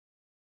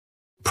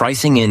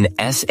Pricing in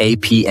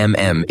SAP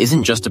MM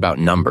isn't just about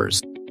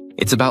numbers.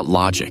 It's about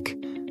logic.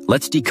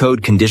 Let's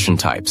decode condition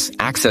types,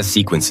 access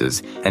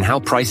sequences, and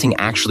how pricing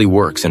actually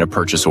works in a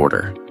purchase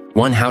order.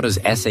 1. How does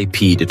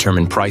SAP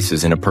determine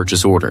prices in a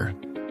purchase order?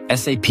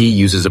 SAP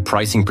uses a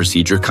pricing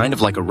procedure kind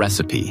of like a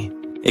recipe.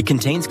 It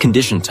contains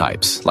condition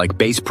types like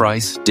base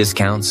price,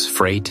 discounts,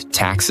 freight,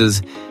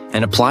 taxes,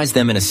 and applies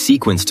them in a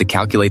sequence to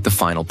calculate the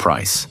final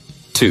price.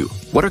 2.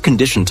 What are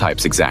condition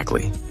types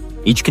exactly?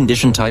 Each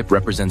condition type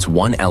represents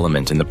one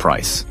element in the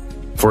price.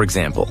 For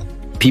example,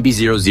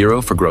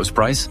 PB00 for gross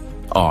price,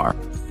 R,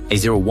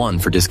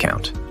 A01 for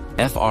discount,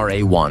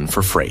 FRA1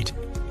 for freight.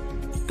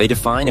 They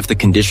define if the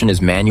condition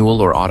is manual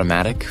or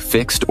automatic,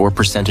 fixed or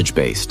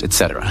percentage-based,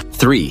 etc.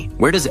 3.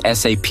 Where does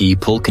SAP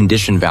pull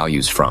condition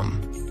values from?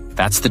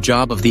 That's the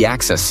job of the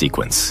access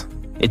sequence.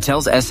 It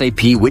tells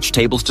SAP which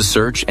tables to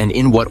search and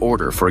in what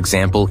order, for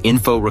example,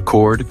 info,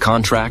 record,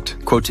 contract,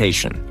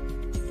 quotation.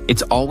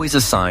 It's always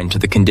assigned to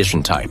the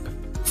condition type.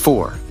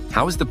 4.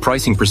 How is the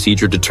pricing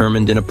procedure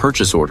determined in a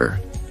purchase order?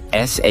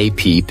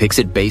 SAP picks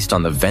it based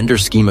on the vendor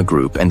schema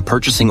group and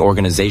purchasing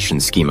organization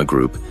schema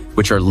group,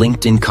 which are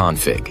linked in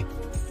config.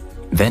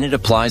 Then it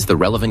applies the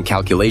relevant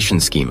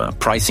calculation schema,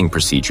 pricing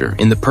procedure,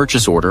 in the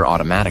purchase order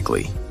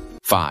automatically.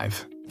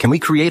 5. Can we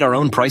create our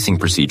own pricing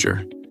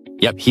procedure?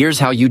 Yep, here's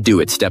how you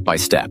do it step by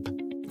step.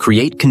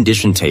 Create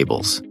condition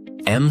tables.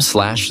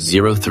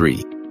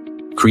 M/03.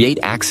 Create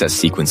access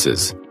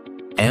sequences.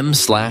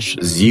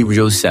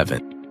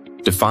 M/07.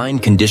 Define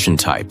condition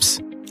types.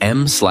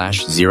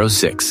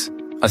 M/06.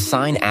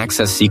 Assign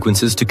access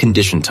sequences to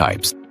condition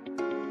types.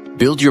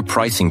 Build your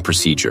pricing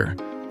procedure.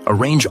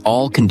 Arrange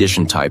all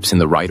condition types in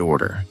the right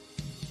order.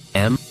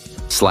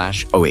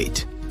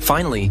 M/08.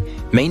 Finally,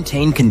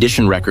 maintain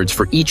condition records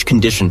for each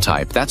condition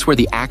type. That's where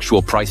the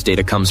actual price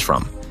data comes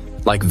from,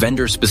 like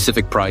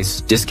vendor-specific price,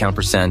 discount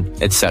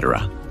percent,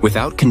 etc.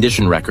 Without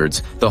condition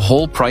records, the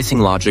whole pricing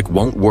logic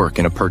won't work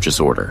in a purchase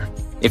order.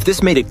 If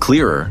this made it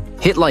clearer,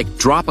 hit like,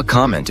 drop a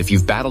comment if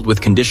you've battled with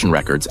condition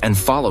records, and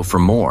follow for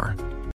more.